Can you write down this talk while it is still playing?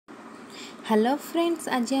Hello friends,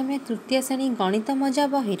 आज आम तृतीय श्रेणी गणित मजा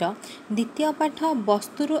बहिर द्वितीय पाठ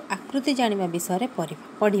बस्तुर आकृति जानिबा विषय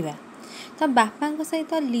पढ़िबा। तो बापा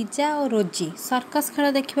सहित लिजा और रोजी सर्कस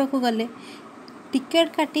खेल देखा गले।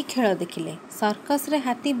 टिकेट काटी खेल देखिले। सर्कस रे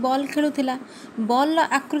हाथी बॉल खेलुथिला। बॉल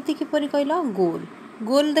आकृति किपरि कहल? गोल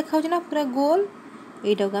गोल देखा ना, पूरा गोल।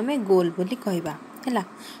 यटा को आम गोल बोली कहबा है।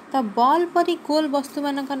 तो बॉल परी गोल वस्तु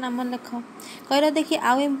मानक नाम लेख। कहला देखी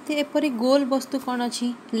आउ एमती एपरी गोल वस्तु कौन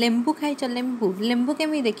अच्छी? लेंबू खाइच? लेंबू लेंबू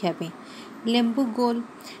केमी देखापी? लेंबू गोल।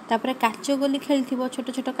 तापर काच गोली खेल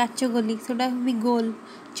छोट छोट काच गोली, सेटा भी गोल।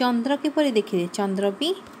 चंद्र किपरि देखिए? चंद्र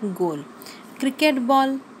भी गोल। क्रिकेट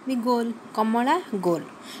बॉल भी गोल। कमला गोल।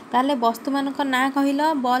 ताले वस्तु मानक ना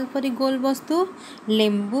कहल बॉल परी गोल वस्तु?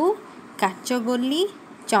 लेंबू, काच गोली,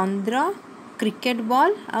 चंद्र, क्रिकेट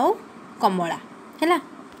बॉल आउ कमला है।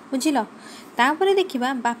 बुझिल? तापर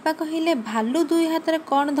देखिबा बापा कहले भालू दुई हाथ रे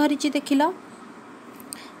कौन धरिची देखिल?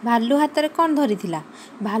 भालू हाथ रे कौन धरिथिला?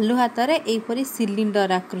 भालू हाथ रे एपरी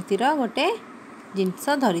सिलिंडर आकृतिर गोटे जिनस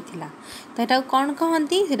धरिथिला। तो एटा कौन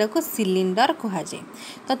कहंती? सेटा को सिलिंडर कहा जाए।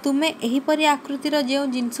 तो तुमे एहीपरी आकृतिर जो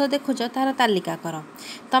जिनस देखुच तार तालिका कर।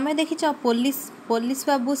 तमे देखिच पुलिस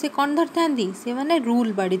बाबू से कौन धरता? से माने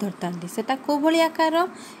रूल बाड़ी धरता। सेटा को भली आकार?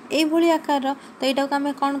 ए भली आकार। तो एटा को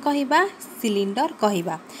आमे कौन कहिबा? सिलिंडर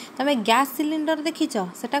कहिबा। तमे गैस सिलिंडर देखिच?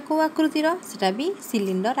 सेटा को आकृतिर? सेटा भी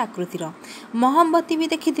सिलिंडर आकृतिर। मोमबत्ती भी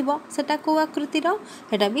देखिथिबो? सेटा को आकृतिर?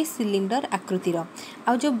 सेटा भी सिलिंडर आकृतिर।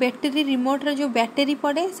 आ जो बैटरी रिमोट रे जो बैटरी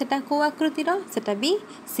पड़े सेटा को आकृतिर? सेटा भी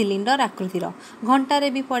सिलिंडर आकृतिर। घंटारे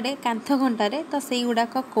भी पड़े, कांथ घंटारे, तो से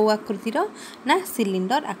गुड़ाक को आकृतिर? ना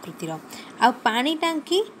सिलिंडर आकृतिर। आ पानी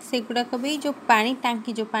टांकी से गुड़ाक भी जो पानी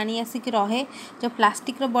टांकी जो पानी आसिक रहे जो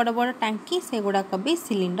प्लास्टिक रो बड़ बड़ टांकी से गुड़ाक भी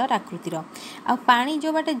सिलिंडर आकृतिर। आ पानी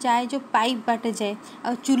जो बाटे जाए जो पाइप बाटे जाए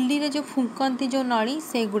आ चुल्ली रे जो फुंकती जो नली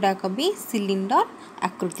से गुड़ाक भी सिलिंडर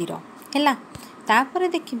आकृतिर है। तापर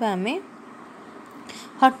देखिबा आमे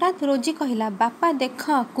हठात रोजी कहला बापा देख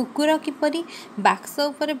कुकुर किपरि बाक्स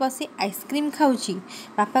उपर बसी आइसक्रीम खाऊची।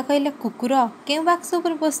 बापा कहले कुकुर केउ बाक्स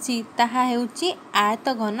उपर बसची? ताहा हेउची आयत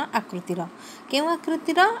घन आकृतिर। केउ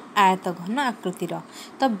आकृतिर? आयत घन आकृतिर।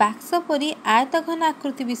 तो बाक्स परी आयत घन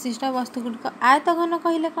आकृति विशिष्ट वस्तु गुड़िक आयत घन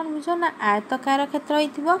कहले कौन बुझ ना? आयतकार क्षेत्र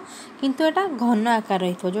होइथिबो किंतु एटा घन आकार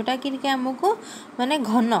होइथिबो, जोटा कि हमको माने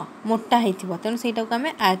घन मोटा होइथिबो। तेणु सेटा को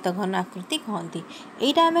आमे आयत घन आकृति कहंती।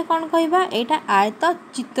 एटा आमे कौन कहबा? एटा आयत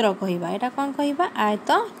चित्र कहबा। एटा कौन कहबा?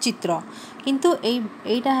 आयत चित्र। किंतु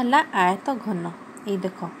एटा हला आयत घन। ए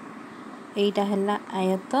देखो एटा हला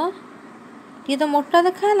आयत, ये तो मोटा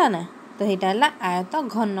देखा हला ना, तो एटा हला आयत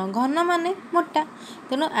घन। घन माने मोटा,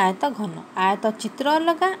 तेणु आयत घन। आयत चित्र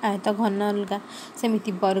अलगा, आयत घन अलगा।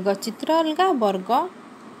 सेमिति वर्ग चित्र अलगा,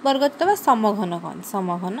 वर्ग चित्र समघन कहन,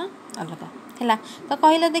 समघन अलगा है। तो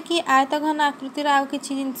कहला देखी आयत घन आकृतिर आउ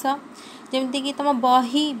किछि जिनस जेमती कि तुम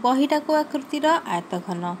बहीटा को आकृतिर आयत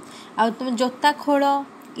घन। आ तुम जोता खोल,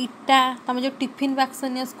 इटा, तुम जो टिफिन बाक्स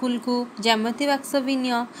नियो स्कूल को, ज्यामिति बाक्स भी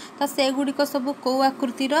नियो, तो से गुड़िक सब कौ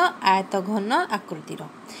आकृतिर? आयत घन आकृतिर।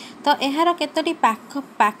 तो यार केतोटी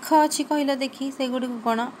पाख अच्छी कहल देखी? से गुड़िक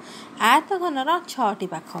कौन? आयत घनर 6टी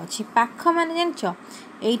पाख अच्छी। पाख माने जानछ?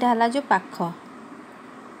 एइटा हला जो पाख,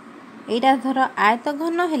 एइटा धर आयत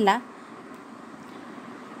घन हैला।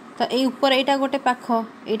 तो ये ऊपर एटा गोटे पाख,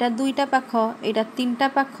 एटा दुईटा पाख, एटा तीनटा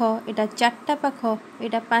पाख, एटा चारटा पाख,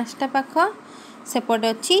 एटा 5टा पाख, सेपटे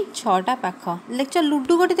अच्छी 6टा पाख। देखछ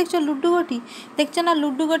लुडु गोटी? देखछ लुडु गोटी? देखछ ना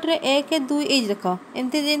लुडु गोटी रे 1 2 ए देख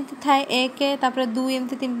एमती जेमती थाए 1 तापर 2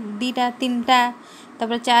 एमती 2टा 3टा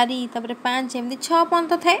तापर 4 तापर 5 एमती 6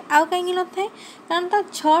 पर्यंत थाए। आउ कहीं न थाए कारण तार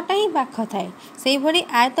 6टा ही पाख थाए। से भली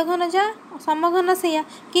आयत घन जा समघन सेया,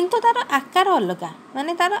 किंतु तार आकार अलगा।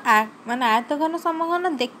 माने तार माने आयत घन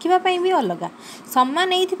समघन देखिबा पई भी अलगा।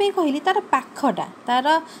 समान एइथि कहली तार पाखटा, तार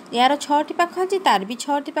यार 6टी पाख अछि, तार भी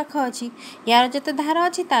 6टी पाख अछि। यार जते धार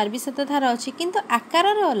अछि तार भी सेते धार अछि, किंतु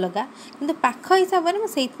आकार रे अलगा, किंतु पाख हिसाब रे म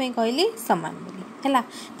सेइथ पई कहली समान बोली हैला।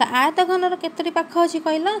 तो आयत घनर केतोटी पाख अछि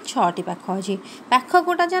कहला? 6टी पाख अछि। पाख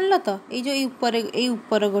गोटा जानलो तो? ए जो ए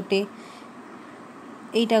ऊपर गोटे,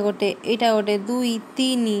 एटा गोटे 2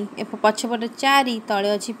 3 ए पछपटे 4 तळे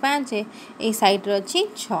अछि 5 ए साइड रे अछि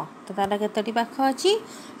 6। तो तारा केतोटी पाख अछि?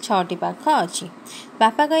 6टी पाख अछि।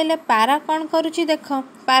 बापा कहले पारा कौन करूची? देख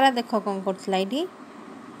पारा देख कौन करथला एठी।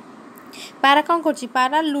 पारा कौन करची?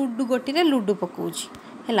 पारा लुडु गोटी रे लुडु पकाउची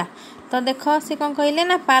हैला। तो देख से कौन कहले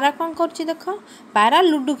ना पारा कौन करची? देख पारा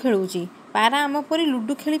लुडु खेलुची। पारा आम परी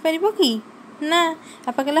लुडु खेली परिबो कि ना?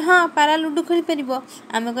 बापा कहले हाँ पारा लुडु खेली परिबो।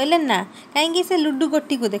 आमे कहले ना, कहीं से लुडु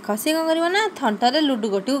गोटी को देख से कौन करिवो ना थंटारे लुडु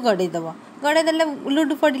गोटी को गड़े देबो। गड़े देले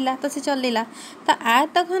लुडु पड़िला तो से चलेला। तो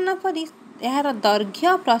आयत घन परी यार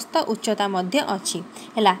दैर्घ्य प्रस्थ उच्चता मध्य अच्छी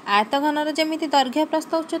है। आयत घनर जमी दैर्घ्य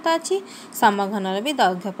प्रस्थ उच्चता अच्छी समघनर भी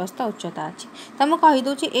दैर्घ्य प्रस्थ उच्चता अच्छी। तो मुझे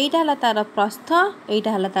कहीदे यहीटा तार प्रस्थ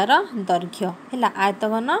यहीटा है तार दैर्घ्य है। आयत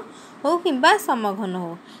घन हो कि समघन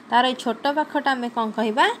हो तार ये छोट पाखटा आम कौन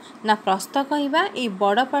कहवा ना प्रस्थ कहवा ये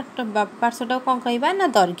बड़ पार्श्वटा कौन कहवा ना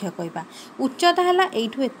दैर्घ्य कहवा। उच्चता है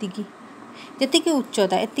यू एति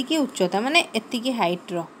उच्चता माने एति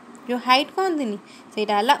हाइट्र जो हाइट कहती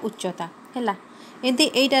सेटा है उच्चता है। एमती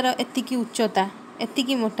यहीटार एति उच्चता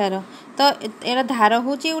एति मोटार तो यहाँ धार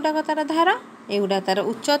हूँ गुड़ाक तार धार एगुड़ा तार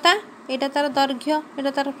उच्चता यहाँ तार दैर्घ्य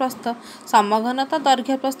यहाँ तार प्रस्थ। समघन तो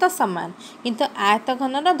दैर्घ्य प्रस्थ सामान किंतु आयत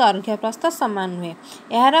घनर दैर्घ्य प्रस्थ सामान नुहे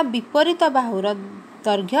यार विपरीत बाहुर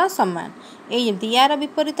दैर्घ्य सामान। यही यार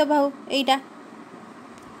विपरीत बाहु यहीटा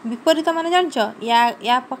विपरीत मान जानच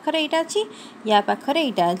या पाखरे यहाँ अच्छी या पाखरे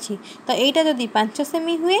यहाँ अच्छी तो यहाँ जदि 5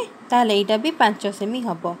 सेमी हुए ताहले यहाँ भी 5 सेमी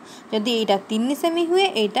हम जदि यहाँ 3 सेमी हुए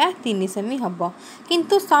यहाँ 3 सेमी हम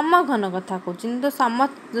किंतु समघन कथा कहूँ किंतु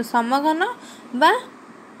समघन बा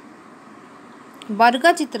वर्ग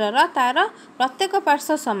चित्रर तार प्रत्येक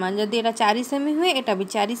पार्श्व सामान जदि यहाँ 4 सेमी हुए यहाँ भी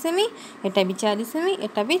 4 सेमी यहाँ भी 4 सेमी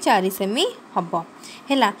यहाँ भी 4 सेमी हम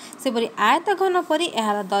है। सेपरी आयत घन परी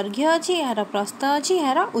यार दैर्घ्य अच्छी यार प्रस्थ अच्छी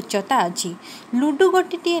यार उच्चता अच्छी। लुडु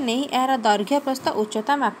गोटी नहीं यार दैर्घ्य प्रस्थ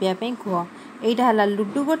उच्चता मापिया कह यहाँ है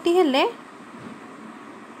लुडु गोटी हेले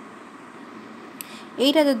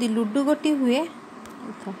यहाँ जदि लुडु गोटी हुए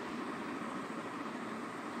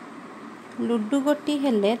लुडु गोटी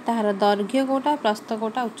हेले तार दैर्घ्य कोटा प्रस्थ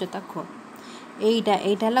कोटा उच्चता कह यहाँ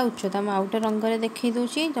है उच्चता मैं आउटे रंग देखी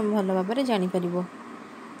दूसरी तुम भल भाव में जापर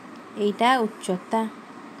यहाँ उच्चता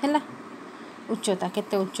है। उच्चता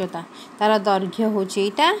केते उच्चता तार दैर्घ्य हूँ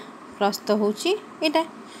यहाँ प्रस्थ हूँ यहाँ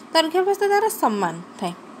दैर्घ्य प्रस्थ तार सामान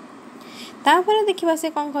थाए। तापर देखा से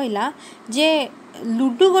कौन कहला जे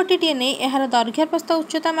लुडु गोटी नहीं यार दैर्घ्य प्रस्थ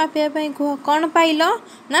उच्चता मापिया कह कौन पाइल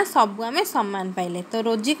ना सबू आम सामान पाइले। तो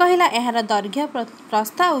रोजी कहला यार दैर्घ्य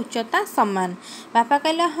प्रस्थ उच्चता सामान। बापा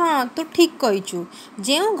कहले हाँ तू ठीक कहीचु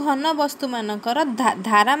जो घन वस्तु मानकर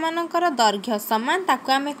धारा मानकर दैर्घ्य सामान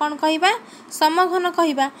ताको आम कौन कहवा समघन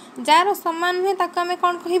कहवा जार सामान नुहे ताको आम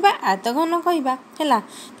कौन कहवा आयत घन कहवा है।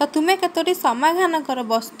 तो तुम्हें केतोटी समाघानकर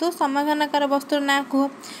वस्तु ना कह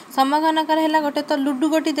समाघानकर है गोटे तो लुडु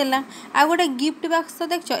गोटी देला आ गोटे गिफ्ट बक्स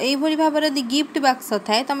देख यही भाव में गिफ्ट बक्स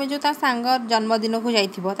थाए तुम जो सांग जन्मदिन को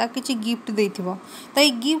जाइए किसी गिफ्ट देथिबो तो ये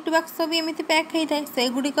गिफ्ट बक्स भी एमती पैक होता है से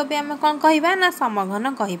गुड़िक भी आम कौन कहवा ना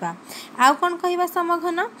समघन कहवा। आउ कौन कहवा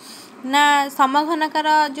समघन ना समघनकार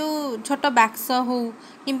जो छोट बाक्स हो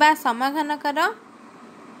कि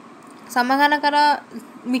समघनकार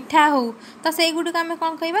मिठा हो तो से गुड़िक आम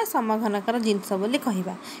कौन कहवा समघनकार जिनस बोली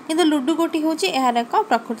कहवा। किंतु लुडु गोटी हूँ यार एक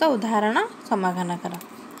प्रकृत उदाहरण समघनकार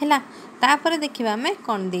है। तापर देखा आम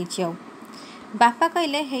कौन देछि आउ बापा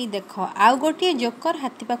कहले हे देख आउ गोटे जोकर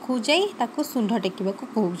हाथी पाखु जाई ताकू सुंढ टेकिबा को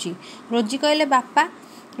कहूची। रोजी कहले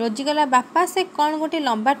बापा से कौन गोटे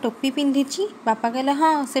लंबा टोपी पिंधिची। बापा कहले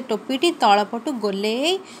हाँ से टोपीटी तल पटु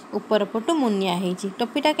गोले ऊपर पटु मुनिया होईची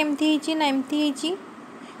टोपीटा केमती होईची ना एमती होईची।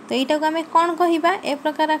 तो यहाँ को आम कौन कहवा ए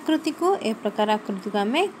प्रकार आकृति को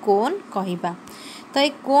आम कोन कहवा। तो ये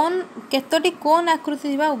कोन केतोटी कोन आकृति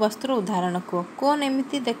थी वस्तुर उदाहरण कह कोन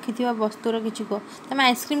एमती देखि वस्तुर किसी कह तुम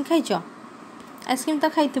आइसक्रीम खाइच आइसक्रीम तो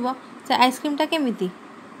खाई से आइसक्रीमटा केमिति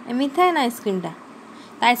एमती थाए ना आइसक्रीमटा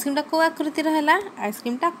तो आइसक्रीमटा कौ आकृतिर है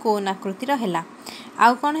आइसक्रीमटा कोन आकृतिर है।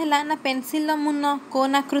 आउ कौन है ना पेनसिल मुन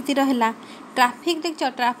कोन आकृतिर है। ट्राफिक देख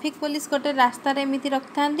ट्राफिक पुलिस गोटे रास्तार एमती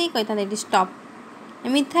रखि था कही था स्टॉप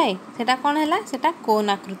एमती थाए सेटा कौन है सेटा कोन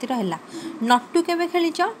आकृतिर है। नटू केबे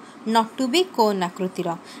खेलीच नटू भी कोन आकृतिर।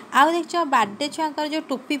 आउ देख बर्थडे छुआंकर जो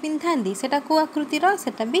टोपी पिंधा सेटा को आकृतिर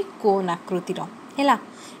सेटा भी कोन आकृतिर है।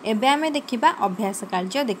 एबे आमे देखिबा अभ्यास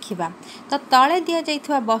कार्य देखिबा। तो तले दिया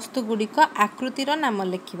जाइथवा वस्तु गुड़िक आकृतिर नाम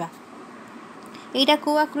लिखिबा। एटा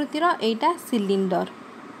को आकृतिर एटा सिलिंडर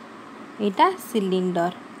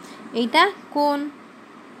एटा कोन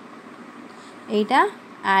एटा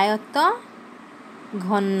आयत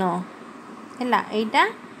घन है। एटा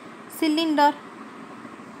सिलिंडर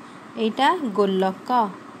एटा गोलक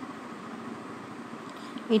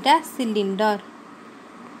एटा सिलिंडर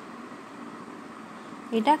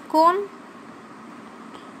एटा कोन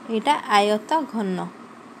एटा आयत घन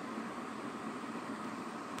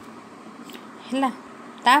है।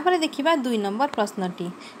 तापर देखिबा 2 नंबर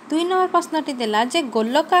प्रश्नटी देला जे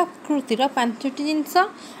गोलक आकृतिर 5टी जिनस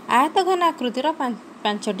आयत घन आकृतिर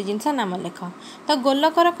 5टी जिनस नाम लेख। तो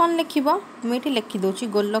गोलकर कौन लिखिबो मुझे लिखि दोची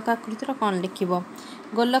गोलक आकृतिर कौन लिखिबो।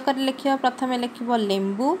 गोलकर लिखिबो प्रथमे लिखिबो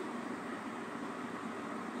लेंबू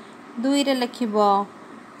 2 रे लिखिबो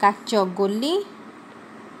काच गोली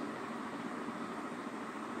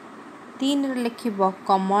 3 रे लिखिबो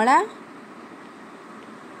कमला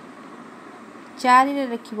 4 रे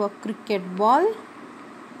लिखिबो क्रिकेट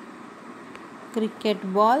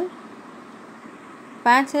बॉल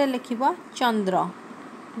 5 रे लिखिबो चंद्र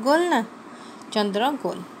गोल ना चंद्र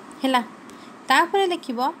गोल हैला तापर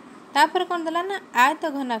लिखिबो तापर कौन देला ना आयत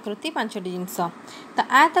घनाकृति 5टी जिनस तो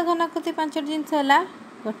आयत घनाकृति 5टी जिनस है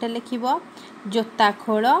गोटे लिखिबो जोता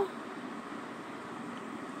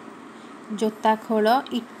खोल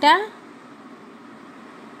इटा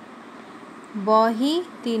बही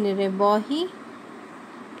 3 रे बही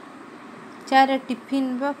 4 रे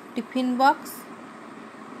टिफिन बॉक्स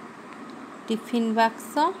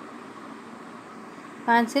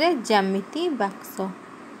 5 रे ज्यामिति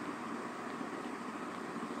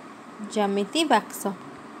बाक्स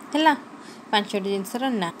हैला 5टी जिनसर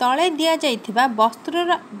ना तले दिया जाइथिबा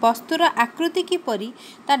वस्तुर आकृति किपरि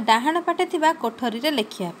ता डाहाण पाटे थिबा कोठरी रे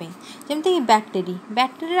लेखिया पे जेमति बैटरी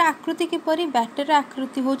आकृति किपरि बैटरी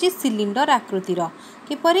आकृति होची सिलिंडर आकृतिर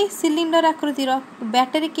किपरि सिलिंडर आकृतिर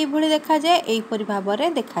बैटरी किभଳି देखा जाए एई परि भाबरे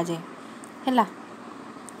देखा जाए हैला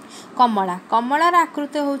कमलार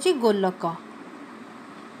आकृति होची गोलक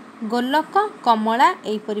कमला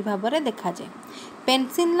एई परि भाबरे देखा जाए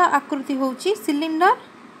पेंसिल आकृति होची सिलिंडर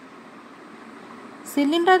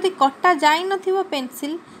यदि कटा जाई नथिबो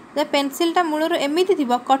पेंसिलटा मूलर एमिति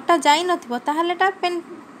थिबो कटा जाई नथिबो ताहले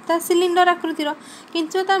ता सिलिंडर आकृतिर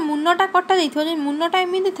किंतु ता मुन्नटा कटा जाइथिबो जे मुन्नटा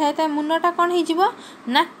एमिति थाए ता मुन्नटा कोन हे जिवो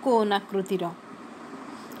ना कोन आकृतिर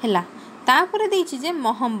हैला तापर देछि जे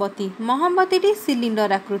मोहम्बतीटी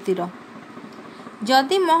सिलिंडर आकृतिर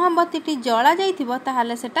जदि मोहम्बतीटी जला जाइथिबो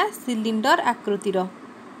ताहले सेटा सिलिंडर आकृतिर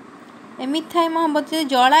एमिति थाए मोहम्बती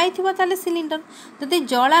जलाई ताले सिलिंडर जदि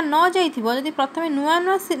जला न जाइथिबो जदि प्रथमे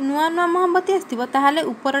नुआ मोहम्बती आसथिबो ताहले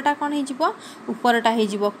उपरटा कोन हे जिवो उपरटा हे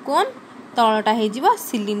जिवो कोन तळटा हे जिवो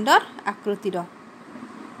सिलिंडर आकृतिर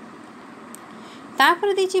तापर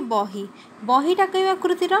देछि बहीटा कई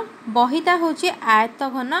आकृतिर बहीटा होछि आयत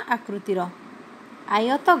घन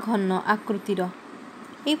आकृतिर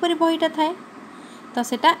एई परि बहीटा थाए तो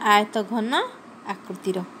सेटा आयत घन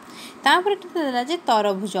आकृतिर तापर देला जे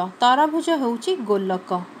तरभुज होउची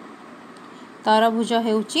गोलक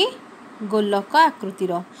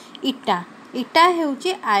आकृतिर इटा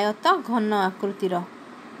होउची आयत घन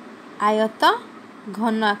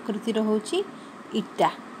आकृतिर होउची इटा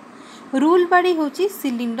रूल बाड़ी होउची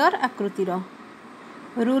सिलिंडर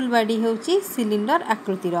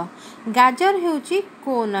आकृतिर गाजर होउची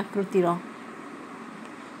कोन आकृतिर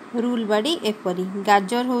रूल बाड़ी एपरी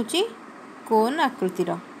गाजर होउची कोन आकृतिर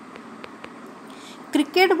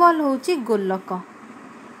क्रिकेट बॉल होउची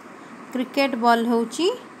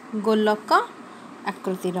गोलक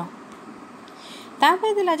आकृतिर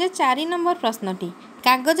तापर दिला जे 4 नंबर प्रश्नटी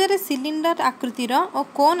कागज रे सिलिंडर आकृतिर और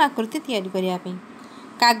कोन आकृति तैयारी करिया पे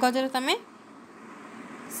कागज रे तमे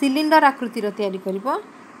सिलिंडर आकृतिर तैयारी करिवो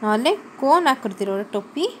नले कोन आकृतिर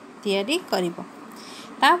टोपी तैयारी करिवो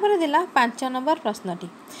तापर दिला 5 नंबर प्रश्नटी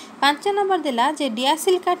 5 नंबर दिला जे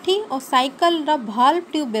डियासिल काठी और साइकिल रो भल्व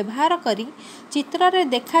ट्यूब व्यवहार करी चित्र रे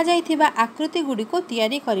देखा जाइथिबा आकृति गुडी को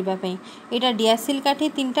तैयारी करिबा पई एटा डियासिल काठी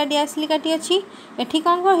 3टा डियासिल काठी अछि एठी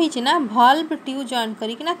कोन को हिछि ना भल्व ट्यूब जॉइन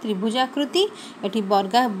करी कि ना त्रिभुज आकृति एठी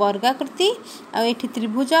वर्गाकृति आ एठी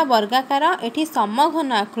त्रिभुज वर्गाकार एठी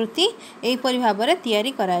समघन आकृति एई परि भाबरे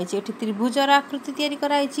तैयारी कराइछि एठी त्रिभुज रो आकृति तैयारी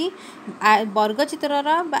कराइछि वर्ग चित्र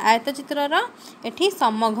रो बा आयत चित्र रो एठी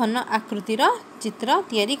समघन आकृति रो चित्र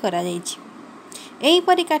तैयारी करा जाइछि एही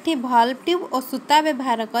परि काठी भल्व ट्यूब और सूता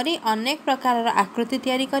व्यवहार करी अनेक प्रकार आकृति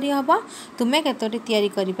तैयारी करी हबो तुमे केतोटी तैयारी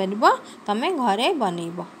करि परिबो तमे घरे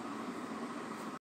बनेइबो।